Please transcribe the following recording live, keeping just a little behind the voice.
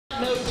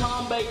know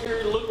Tom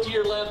Baker, look to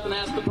your left and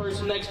ask the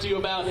person next to you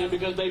about him,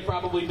 because they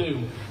probably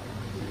do.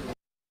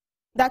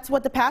 That's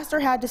what the pastor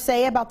had to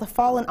say about the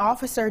fallen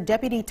officer,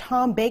 Deputy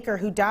Tom Baker,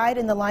 who died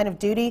in the line of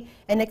duty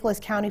in Nicholas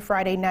County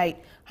Friday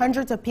night.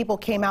 Hundreds of people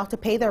came out to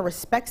pay their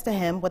respects to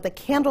him with a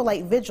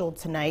candlelight vigil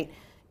tonight.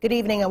 Good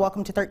evening and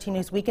welcome to 13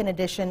 News Weekend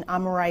Edition.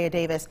 I'm Mariah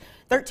Davis.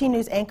 13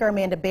 News anchor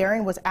Amanda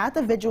Barren was at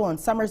the vigil in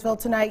Summersville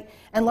tonight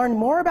and learned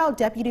more about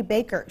Deputy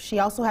Baker. She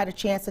also had a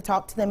chance to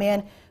talk to the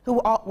man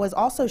who was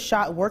also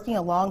shot working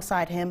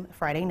alongside him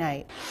Friday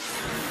night.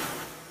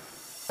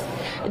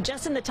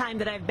 Just in the time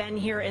that I've been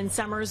here in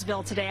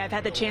Summersville today, I've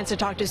had the chance to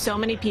talk to so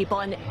many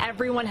people, and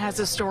everyone has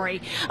a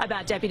story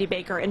about Deputy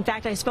Baker. In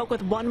fact, I spoke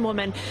with one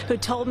woman who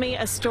told me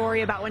a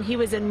story about when he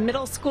was in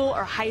middle school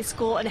or high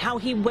school and how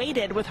he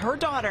waited with her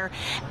daughter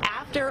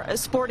after a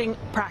sporting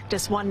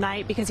practice one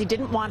night because he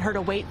didn't want her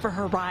to wait for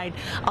her ride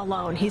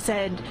alone.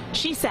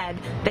 She said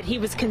that he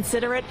was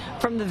considerate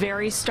from the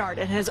very start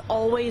and has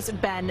always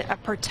been a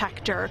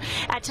protector.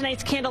 At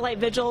tonight's candlelight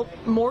vigil,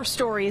 more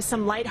stories,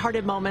 some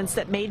lighthearted moments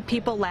that made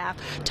people laugh,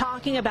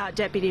 talking about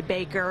Deputy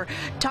Baker,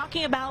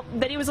 talking about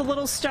that he was a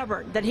little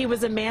stubborn, that he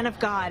was a man of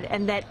God,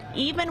 and that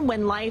even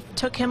when life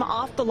took him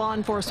off the law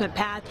enforcement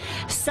path,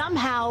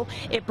 somehow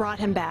it brought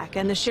him back.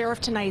 And the sheriff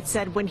tonight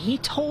said when he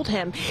told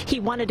him he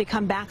wanted to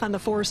come back on the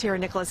force here in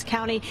Nicholas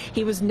County,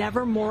 he was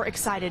never more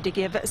excited to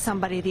give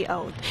somebody the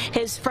oath.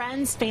 His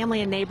friends,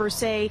 family, and neighbors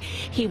say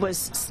he was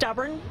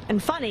stubborn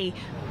and funny,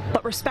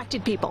 but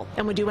respected people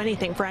and would do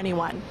anything for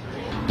anyone.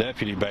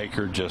 Deputy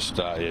Baker,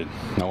 I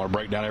want to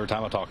break down every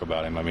time I talk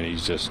about him. I mean, he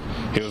was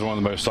one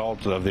of the most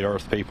salt of the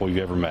earth people you've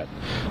ever met.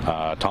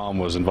 Tom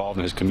was involved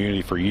in his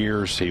community for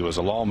years. He was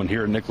a lawman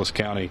here in Nicholas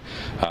County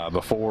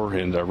before,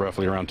 in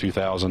roughly around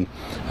 2000.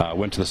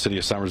 Went to the city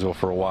of Summersville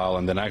for a while,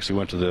 and then actually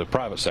went to the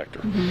private sector.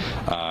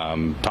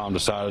 Tom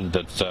decided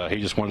that he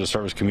just wanted to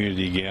serve his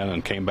community again,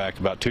 and came back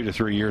about 2 to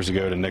 3 years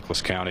ago to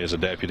Nicholas County as a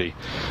deputy,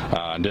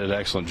 and did an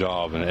excellent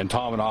job. And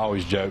Tom and I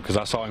always joke, because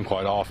I saw him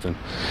quite often,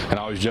 and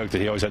I always joked that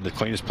he always had the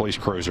cleanest police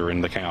cruiser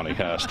in the county.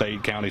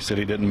 State, county,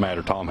 city, didn't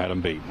matter. Tom had him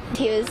beat.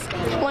 He was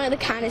one of the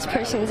kindest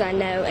persons I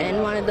know,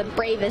 and one of the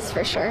bravest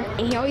for sure.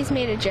 And he always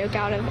made a joke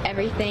out of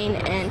everything,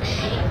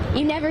 and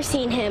you never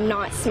seen him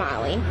not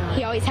smiling.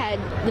 He always had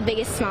the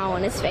biggest smile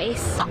on his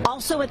face.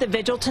 Also at the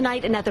vigil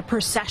tonight and at the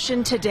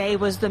procession today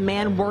was the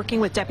man working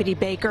with Deputy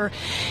Baker.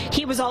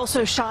 He was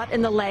also shot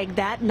in the leg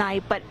that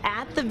night, but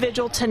at the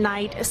vigil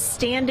tonight,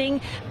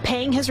 standing,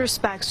 paying his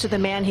respects to the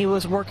man he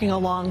was working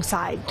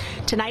alongside.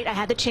 Tonight I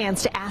had the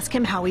chance to ask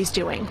him how he's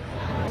doing.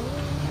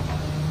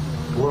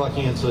 What I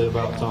can say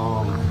about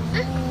Tom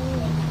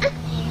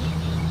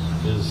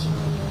is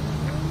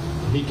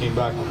he came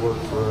back to work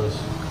for us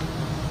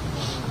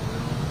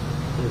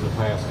in the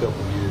past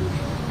couple of years.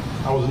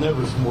 I was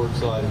never more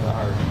excited to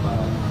hire him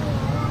back.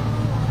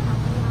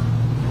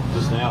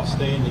 Just an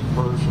outstanding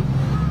person,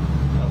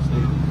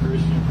 outstanding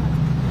Christian,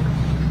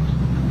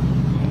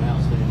 and an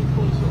outstanding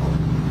police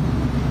officer.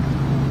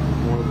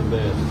 One of the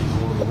best. He's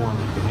one of the ones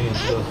you can hand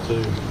stuff to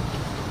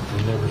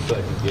and never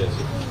second guess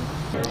it.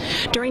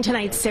 During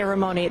tonight's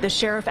ceremony, the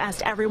sheriff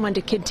asked everyone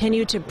to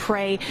continue to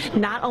pray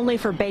not only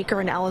for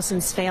Baker and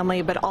Ellison's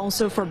family, but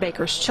also for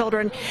Baker's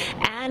children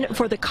and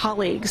for the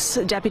colleagues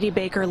Deputy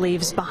Baker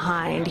leaves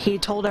behind. He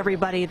told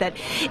everybody that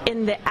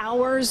in the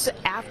hours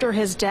after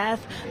his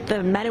death,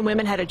 the men and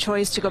women had a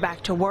choice to go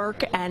back to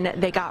work, and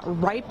they got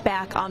right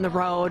back on the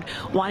road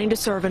wanting to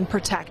serve and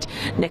protect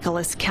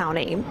Nicholas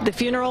County. The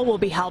funeral will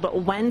be held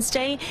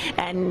Wednesday,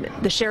 and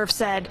the sheriff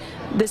said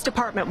this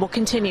department will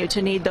continue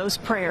to need those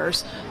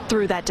prayers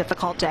through that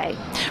difficult day.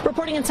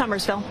 Reporting in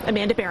Summersville,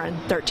 Amanda Barren,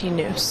 13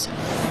 News.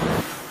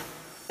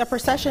 The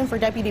procession for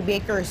Deputy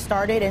Baker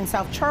started in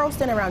South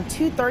Charleston around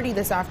 2:30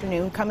 this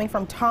afternoon, coming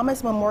from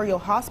Thomas Memorial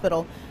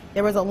Hospital.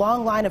 There was a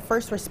long line of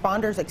first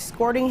responders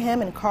escorting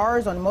him in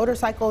cars, on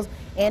motorcycles,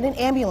 and in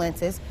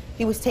ambulances.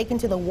 He was taken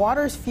to the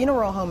Waters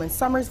Funeral Home in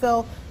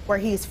Summersville, where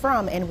he is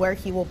from and where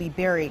he will be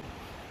buried.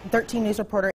 13 News reporter